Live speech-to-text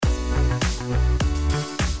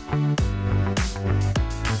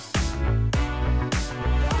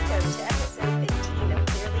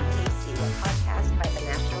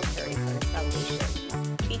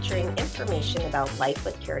about life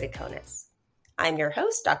with keratoconus. I'm your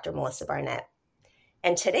host, Dr. Melissa Barnett,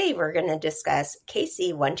 and today we're going to discuss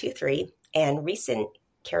KC123 and recent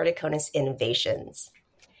keratoconus innovations.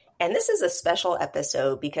 And this is a special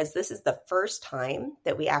episode because this is the first time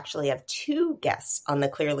that we actually have two guests on the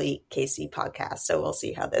Clearly KC podcast, so we'll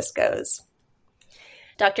see how this goes.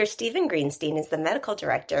 Dr. Stephen Greenstein is the medical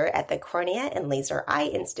director at the Cornea and Laser Eye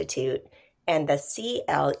Institute and the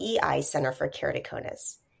CLEI Center for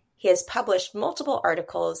Keratoconus. He has published multiple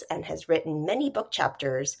articles and has written many book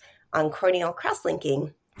chapters on corneal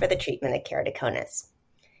cross-linking for the treatment of keratoconus.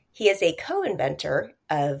 He is a co-inventor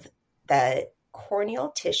of the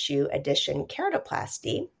corneal tissue addition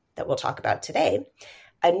keratoplasty that we'll talk about today,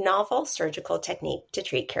 a novel surgical technique to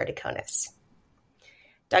treat keratoconus.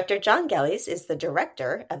 Dr. John Gelles is the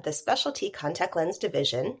director of the Specialty Contact Lens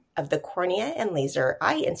Division of the Cornea and Laser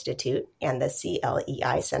Eye Institute and the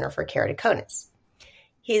CLEI Center for Keratoconus.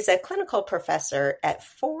 He's a clinical professor at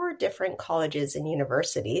 4 different colleges and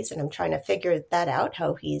universities, and I'm trying to figure that out,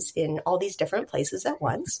 how he's in all these different places at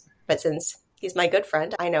once. But since he's my good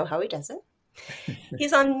friend, I know how he does it.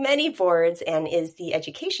 He's on many boards and is the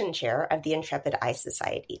education chair of the Intrepid Eye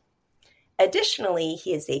Society. Additionally,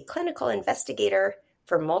 he is a clinical investigator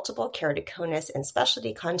for multiple keratoconus and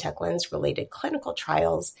specialty contact lens related clinical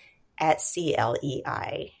trials at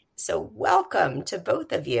CLEI. So welcome to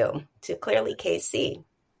both of you to Clearly KC.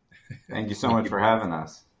 Thank you so much for having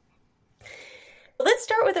us. Let's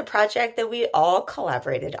start with a project that we all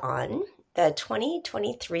collaborated on, the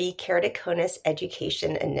 2023 Keratoconus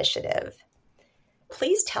Education Initiative.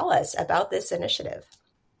 Please tell us about this initiative.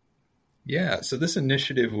 Yeah, so this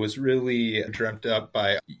initiative was really dreamt up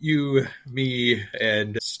by you, me,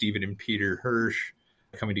 and Stephen and Peter Hirsch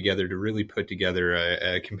coming together to really put together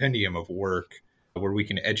a compendium of work where we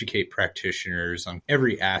can educate practitioners on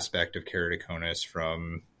every aspect of keratoconus,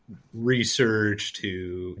 from research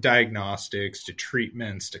to diagnostics to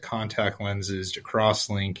treatments to contact lenses to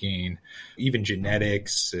cross-linking, even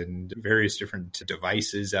genetics and various different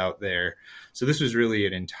devices out there. So this was really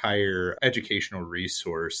an entire educational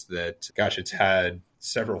resource that, it's had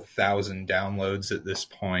several thousand downloads at this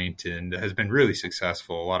point and has been really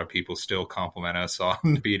successful. A lot of people still compliment us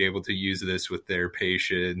on being able to use this with their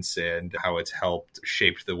patients and how it's helped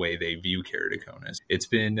shape the way they view keratoconus. It's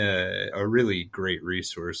been a really great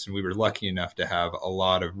resource, and we were lucky enough to have a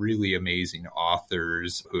lot of really amazing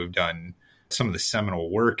authors who have done some of the seminal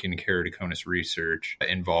work in keratoconus research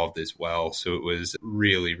involved as well. So it was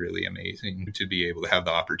really, really amazing to be able to have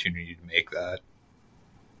the opportunity to make that.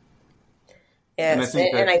 Yes,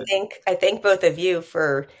 and I thank both of you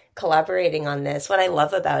for collaborating on this. What I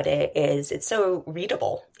love about it is it's so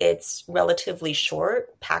readable. It's relatively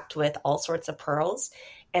short, packed with all sorts of pearls,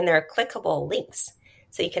 and there are clickable links.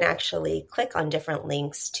 So you can actually click on different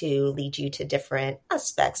links to lead you to different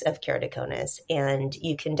aspects of keratoconus, and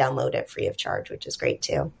you can download it free of charge, which is great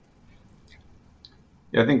too.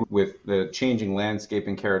 Yeah, I think with the changing landscape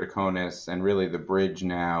in keratoconus and really the bridge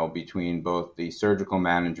now between both the surgical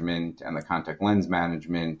management and the contact lens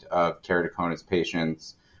management of keratoconus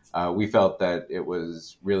patients, we felt that it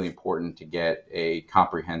was really important to get a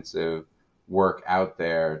comprehensive work out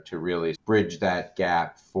there to really bridge that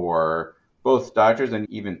gap for both doctors and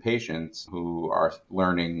even patients who are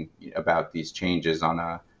learning about these changes on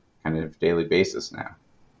a kind of daily basis now.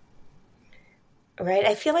 Right.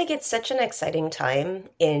 I feel like it's such an exciting time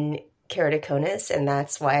in keratoconus, and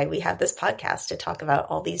that's why we have this podcast to talk about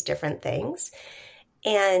all these different things.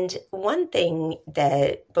 And one thing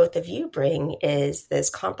that both of you bring is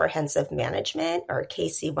this comprehensive management, or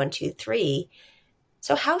KC123.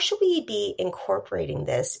 So how should we be incorporating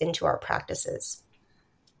this into our practices?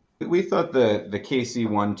 We thought the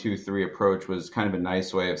KC123 approach was kind of a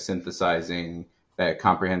nice way of synthesizing that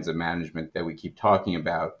comprehensive management that we keep talking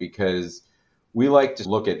about, because we like to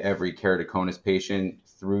look at every keratoconus patient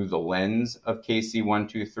through the lens of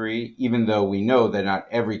KC123, even though we know that not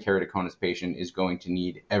every keratoconus patient is going to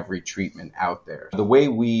need every treatment out there. The way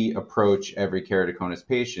we approach every keratoconus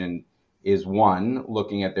patient is, one,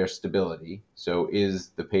 looking at their stability. So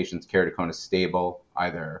is the patient's keratoconus stable,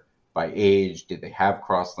 either by age, did they have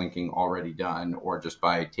cross-linking already done, or just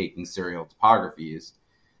by taking serial topographies?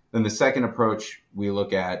 Then the second approach we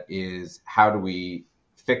look at is, how do we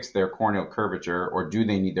fix their corneal curvature, or do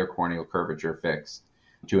they need their corneal curvature fixed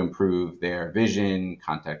to improve their vision,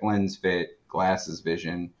 contact lens fit, glasses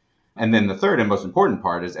vision? And then the third and most important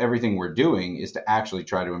part is everything we're doing is to actually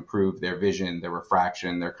try to improve their vision, their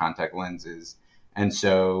refraction, their contact lenses. And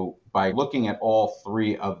so by looking at all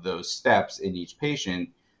 3 of those steps in each patient,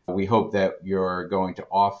 we hope that you're going to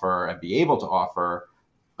offer and be able to offer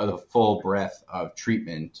the full breadth of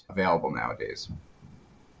treatment available nowadays.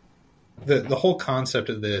 The whole concept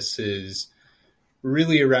of this is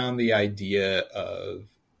really around the idea of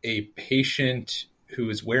a patient who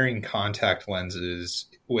is wearing contact lenses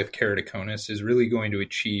with keratoconus is really going to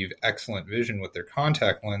achieve excellent vision with their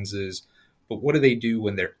contact lenses. But what do they do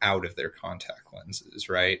when they're out of their contact lenses,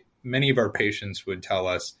 right? Many of our patients would tell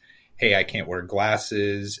us, hey, I can't wear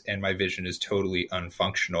glasses and my vision is totally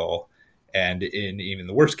unfunctional. And in even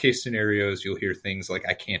the worst case scenarios, you'll hear things like,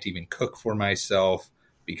 I can't even cook for myself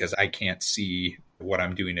because I can't see what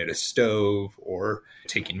I'm doing at a stove or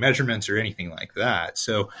taking measurements or anything like that.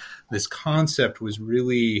 So this concept was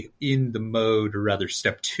really in the mode, or rather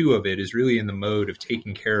step 2 of it is really in the mode of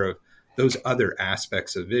taking care of those other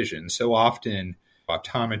aspects of vision. So often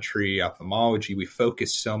optometry, ophthalmology, we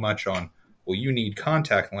focus so much on, well, you need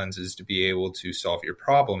contact lenses to be able to solve your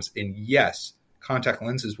problems. And yes, contact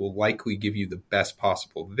lenses will likely give you the best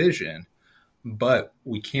possible vision, but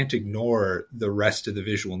we can't ignore the rest of the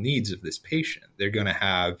visual needs of this patient. They're going to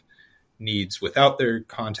have needs without their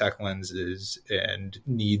contact lenses and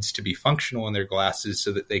needs to be functional in their glasses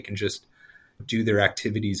so that they can just do their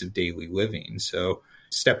activities of daily living. So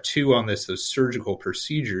step 2 on this, those surgical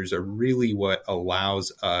procedures are really what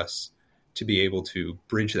allows us to be able to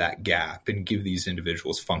bridge that gap and give these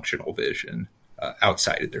individuals functional vision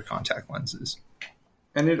outside of their contact lenses.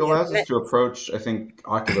 And it allows us to approach, I think,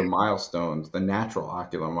 ocular milestones, the natural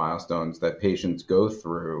ocular milestones that patients go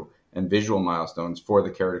through and visual milestones for the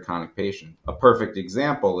keratoconic patient. A perfect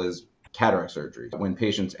example is cataract surgery. When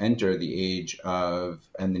patients enter the age of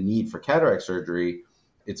and the need for cataract surgery,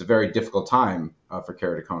 it's a very difficult time for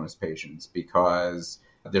keratoconus patients because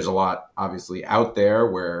there's a lot obviously out there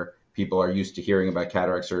where people are used to hearing about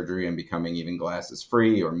cataract surgery and becoming even glasses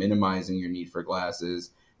free or minimizing your need for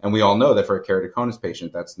glasses. And we all know that for a keratoconus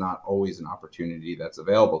patient, that's not always an opportunity that's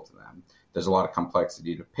available to them. There's a lot of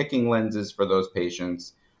complexity to picking lenses for those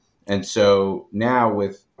patients. And so now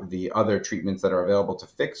with the other treatments that are available to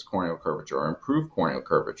fix corneal curvature or improve corneal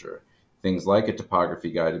curvature, things like a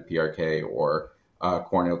topography-guided PRK or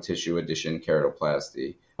corneal tissue addition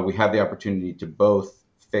keratoplasty, we have the opportunity to both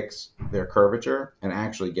fix their curvature and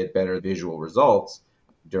actually get better visual results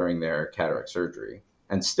during their cataract surgery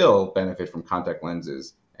and still benefit from contact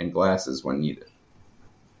lenses and glasses when needed.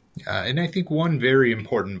 Yeah, and I think one very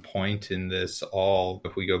important point in this all,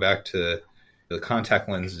 if we go back to the contact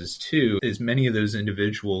lenses too, is many of those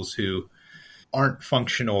individuals who aren't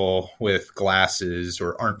functional with glasses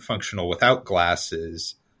or aren't functional without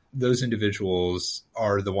glasses, those individuals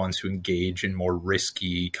are the ones who engage in more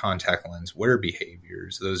risky contact lens wear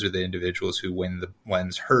behaviors. Those are the individuals who, when the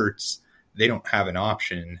lens hurts, they don't have an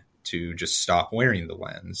option to just stop wearing the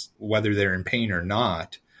lens. Whether they're in pain or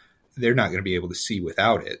not, they're not going to be able to see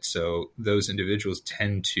without it. So those individuals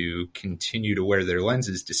tend to continue to wear their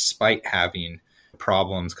lenses despite having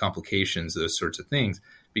problems, complications, those sorts of things,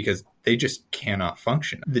 because they just cannot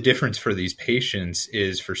function. The difference for these patients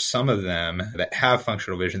is for some of them that have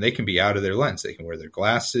functional vision, they can be out of their lens. They can wear their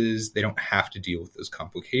glasses. They don't have to deal with those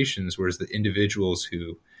complications. Whereas the individuals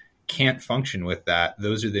who can't function with that,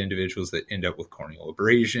 those are the individuals that end up with corneal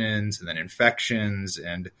abrasions and then infections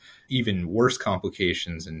and even worse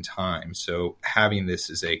complications in time. So having this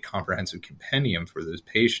as a comprehensive compendium for those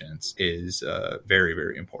patients is very,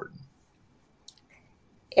 very important.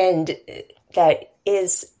 And that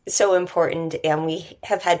is so important. And we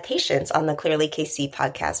have had patients on the Clearly KC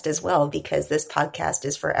podcast as well, because this podcast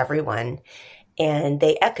is for everyone. And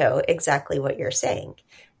they echo exactly what you're saying,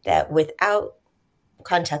 that without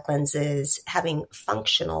contact lenses, having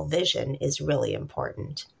functional vision is really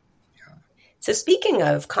important. Yeah. So speaking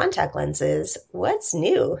of contact lenses, what's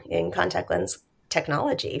new in contact lens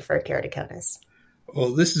technology for keratoconus?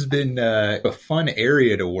 Well, this has been a fun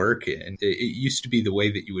area to work in. It used to be the way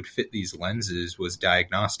that you would fit these lenses was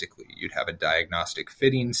diagnostically. You'd have a diagnostic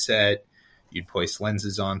fitting set, you'd place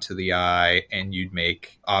lenses onto the eye, and you'd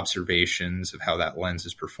make observations of how that lens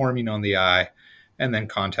is performing on the eye, and then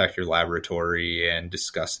contact your laboratory and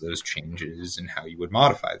discuss those changes and how you would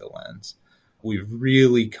modify the lens. We've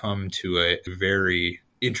really come to a very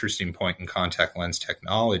interesting point in contact lens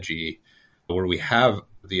technology where we have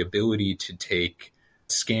the ability to take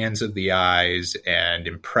scans of the eyes and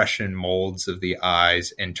impression molds of the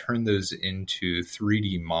eyes and turn those into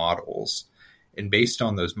 3D models. And based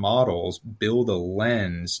on those models, build a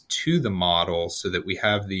lens to the model so that we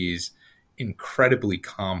have these incredibly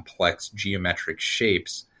complex geometric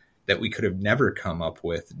shapes that we could have never come up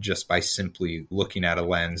with just by simply looking at a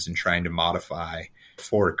lens and trying to modify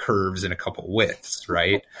 4 curves and a couple widths,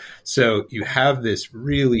 right? So you have this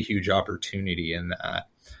really huge opportunity in that.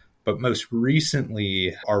 But most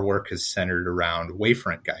recently, our work has centered around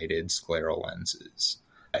wavefront-guided scleral lenses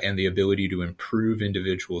and the ability to improve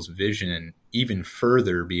individuals' vision even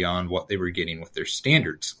further beyond what they were getting with their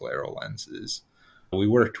standard scleral lenses. We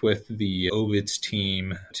worked with the Ovitz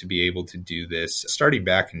team to be able to do this starting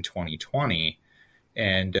back in 2020,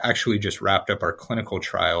 and actually just wrapped up our clinical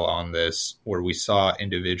trial on this, where we saw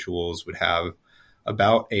individuals would have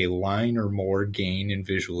about a line or more gain in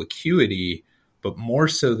visual acuity, but more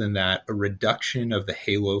so than that, a reduction of the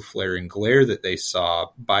halo flare and glare that they saw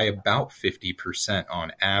by about 50%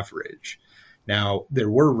 on average. Now, there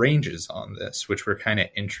were ranges on this, which were kind of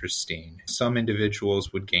interesting. Some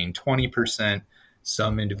individuals would gain 20%,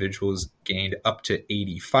 some individuals gained up to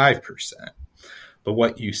 85%. But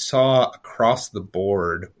what you saw across the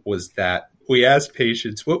board was that we asked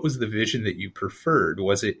patients, what was the vision that you preferred?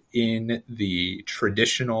 Was it in the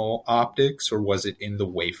traditional optics or was it in the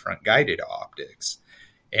wavefront guided optics?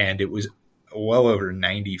 And it was well over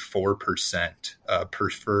 94%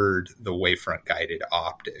 preferred the wavefront guided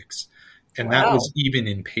optics. And Wow. That was even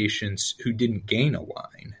in patients who didn't gain a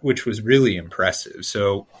line, which was really impressive.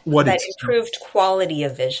 So what That it's improved quality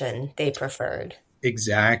of vision they preferred.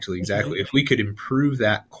 Exactly. If we could improve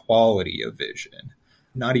that quality of vision,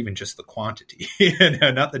 not even just the quantity,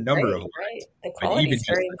 not the number of lines, right. The but quality even is just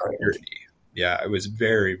very the important. clarity. Yeah, it was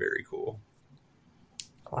very, very cool.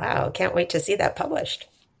 Wow, can't wait to see that published.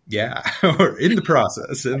 Yeah, we're in the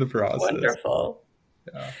process. Wonderful.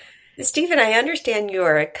 Yeah. Stephen, I understand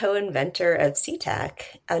you're a co-inventor of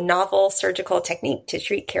CTAC, a novel surgical technique to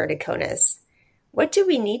treat keratoconus. What do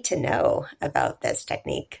we need to know about this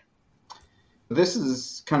technique? This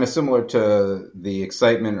is kind of similar to the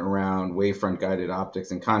excitement around wavefront guided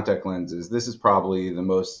optics and contact lenses. This is probably the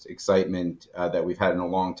most excitement that we've had in a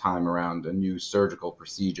long time around a new surgical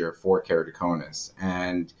procedure for keratoconus.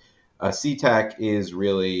 And CTAC is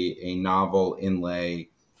really a novel inlay.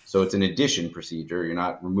 So it's an addition procedure. You're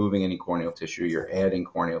not removing any corneal tissue, you're adding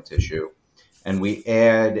corneal tissue. And we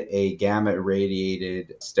add a gamma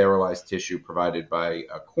irradiated sterilized tissue provided by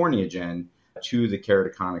a Corneagen to the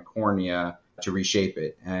keratoconic cornea to reshape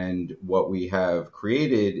it. And what we have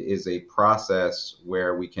created is a process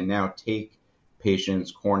where we can now take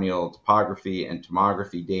patients' corneal topography and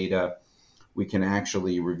tomography data. We can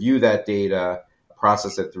actually review that data,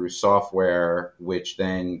 process it through software, which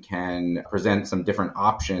then can present some different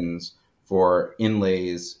options for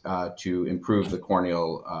inlays to improve the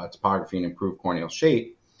corneal topography and improve corneal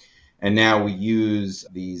shape. And now we use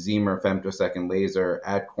the Zemer femtosecond laser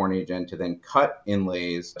at Corneagen to then cut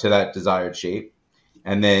inlays to that desired shape.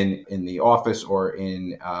 And then in the office or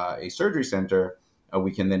in a surgery center, we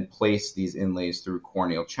can then place these inlays through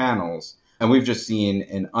corneal channels. And we've just seen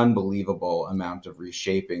an unbelievable amount of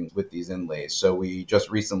reshaping with these inlays. So we just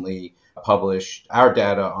recently published our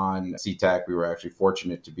data on CTAC. We were actually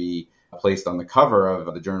fortunate to be placed on the cover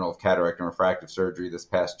of the Journal of Cataract and Refractive Surgery this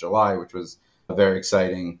past July, which was very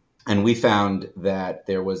exciting. And we found that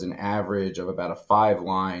there was an average of about a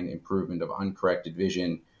 5-line improvement of uncorrected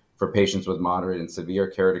vision for patients with moderate and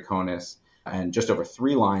severe keratoconus, and just over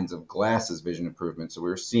 3 lines of glasses vision improvement. So we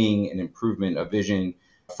were seeing an improvement of vision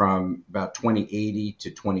from about 20/80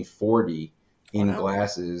 to 20/40 in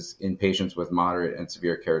glasses in patients with moderate and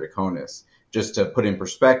severe keratoconus. Just to put in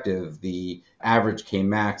perspective, the average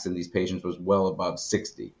Kmax in these patients was well above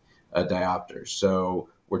 60 diopters. So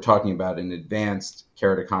we're talking about an advanced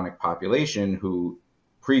keratoconic population who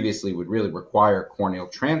previously would really require corneal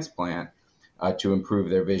transplant to improve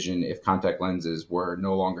their vision if contact lenses were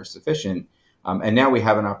no longer sufficient. And now we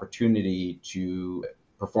have an opportunity to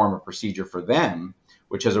perform a procedure for them,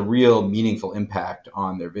 which has a real meaningful impact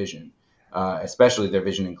on their vision, especially their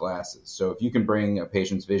vision in glasses. So if you can bring a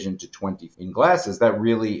patient's vision to 20 in glasses, that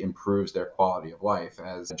really improves their quality of life.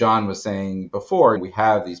 As John was saying before, we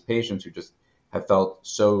have these patients who just have felt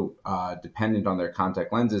so dependent on their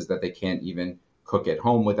contact lenses that they can't even cook at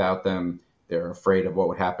home without them. They're afraid of what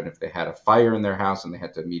would happen if they had a fire in their house and they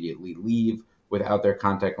had to immediately leave without their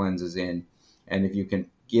contact lenses in. And if you can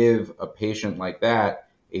give a patient like that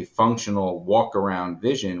a functional walk-around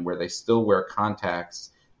vision where they still wear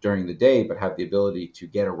contacts during the day but have the ability to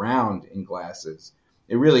get around in glasses,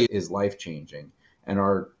 it really is life-changing. And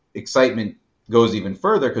our excitement goes even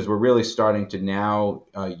further because we're really starting to now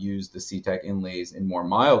use the CTAC inlays in more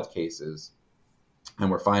mild cases, and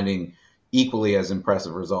we're finding equally as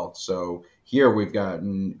impressive results. So here we've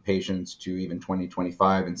gotten patients to even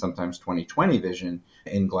 20/25 and sometimes 20/20 vision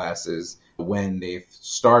in glasses when they've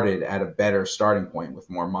started at a better starting point with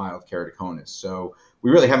more mild keratoconus. So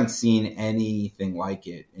we really haven't seen anything like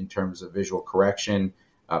it in terms of visual correction.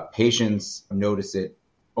 Patients notice it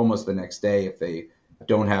almost the next day if they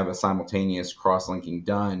don't have a simultaneous cross-linking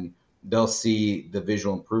done, they'll see the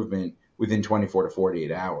visual improvement within 24 to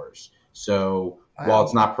 48 hours. So while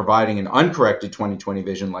it's not providing an uncorrected 20/20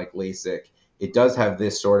 vision like LASIK, it does have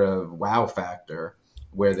this sort of wow factor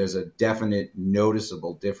where there's a definite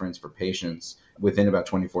noticeable difference for patients within about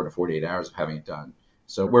 24 to 48 hours of having it done.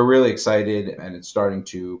 So we're really excited, and it's starting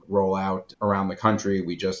to roll out around the country.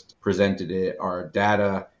 We just presented our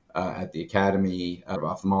data at the Academy of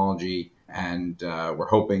Ophthalmology, and we're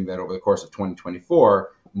hoping that over the course of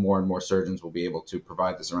 2024, more and more surgeons will be able to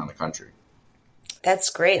provide this around the country. That's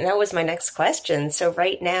great. And that was my next question. So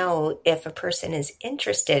right now, if a person is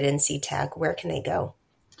interested in CTAC, where can they go?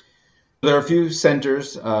 There are a few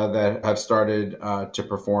centers that have started to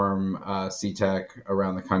perform CTAC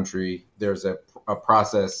around the country. There's a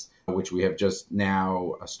process which we have just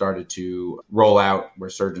now started to roll out where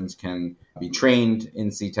surgeons can be trained in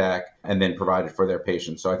CTAC and then provided for their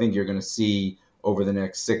patients. So I think you're going to see over the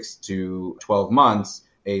next 6 to 12 months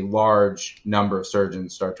a large number of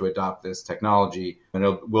surgeons start to adopt this technology, and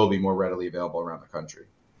it will be more readily available around the country.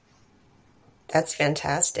 That's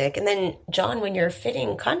fantastic. And then, John, when you're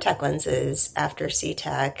fitting contact lenses after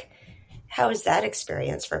CTAC, how is that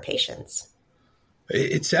experience for patients?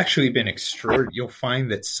 It's actually been extraordinary. You'll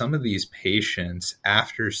find that some of these patients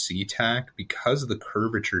after CTAC, because the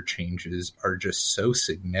curvature changes are just so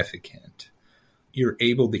significant, you're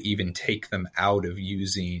able to even take them out of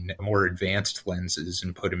using more advanced lenses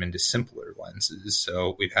and put them into simpler lenses.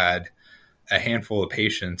 So we've had a handful of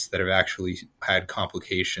patients that have actually had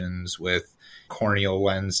complications with corneal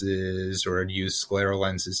lenses or had used scleral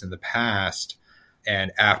lenses in the past,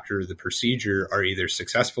 and after the procedure are either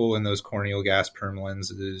successful in those corneal gas perm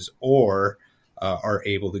lenses or are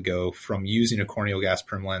able to go from using a corneal gas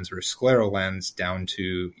perm lens or a scleral lens down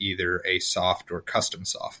to either a soft or custom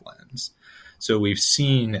soft lens. So we've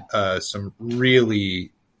seen some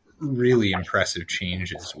really, really impressive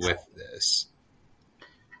changes with this.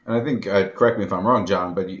 And I think, correct me if I'm wrong,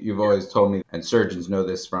 John, but you've always told me, and surgeons know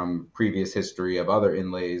this from previous history of other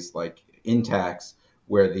inlays like Intacs,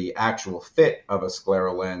 where the actual fit of a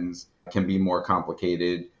scleral lens can be more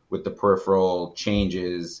complicated with the peripheral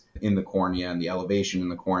changes in the cornea and the elevation in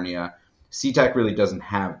the cornea. CTAC really doesn't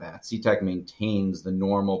have that. CTAC maintains the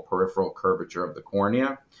normal peripheral curvature of the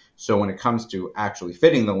cornea. So when it comes to actually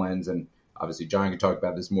fitting the lens, and obviously John can talk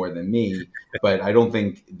about this more than me, but I don't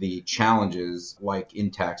think the challenges like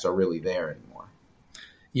Intacs are really there anymore.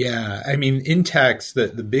 Yeah, I mean, Intacs,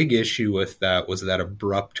 the big issue with that was that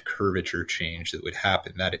abrupt curvature change that would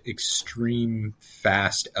happen, that extreme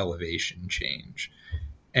fast elevation change.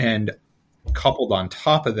 And coupled on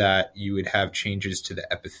top of that, you would have changes to the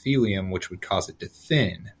epithelium, which would cause it to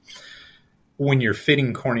thin. When you're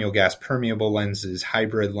fitting corneal gas permeable lenses,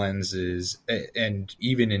 hybrid lenses, and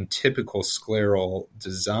even in typical scleral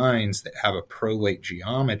designs that have a prolate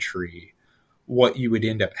geometry, what you would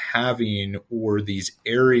end up having were these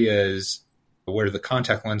areas where the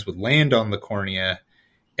contact lens would land on the cornea,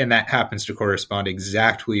 and that happens to correspond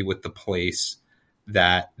exactly with the place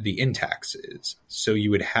that the Intacs is. So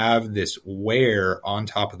you would have this wear on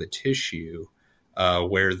top of the tissue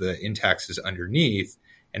where the Intacs is underneath,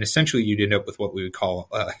 and essentially you'd end up with what we would call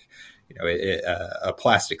a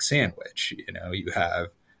plastic sandwich. You have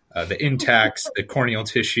the Intacs, the corneal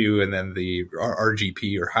tissue, and then the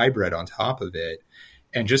RGP or hybrid on top of it.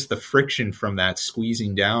 And just the friction from that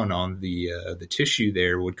squeezing down on the tissue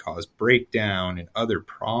there would cause breakdown and other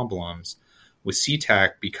problems. With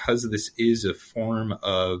CTAC, because this is a form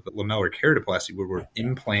of lamellar keratoplasty where we're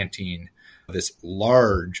implanting this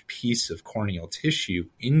large piece of corneal tissue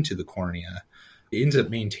into the cornea, it ends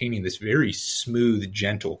up maintaining this very smooth,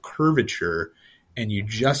 gentle curvature, and you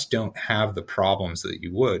just don't have the problems that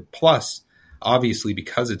you would. Plus, obviously,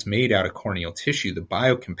 because it's made out of corneal tissue, the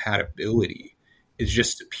biocompatibility is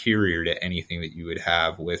just superior to anything that you would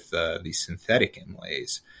have with these synthetic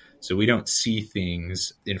inlays. So we don't see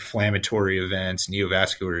things, inflammatory events,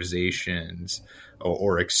 neovascularizations,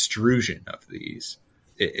 or extrusion of these.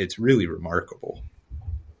 It's really remarkable.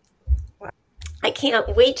 I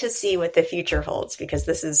can't wait to see what the future holds because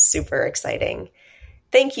this is super exciting.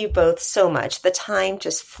 Thank you both so much. The time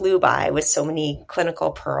just flew by with so many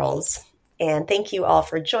clinical pearls. And thank you all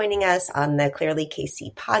for joining us on the Clearly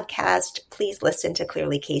KC podcast. Please listen to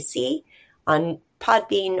Clearly KC on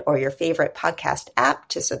Podbean or your favorite podcast app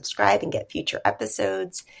to subscribe and get future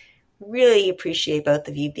episodes. Really appreciate both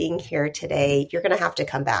of you being here today. You're going to have to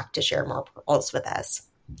come back to share more pearls with us.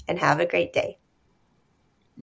 And have a great day.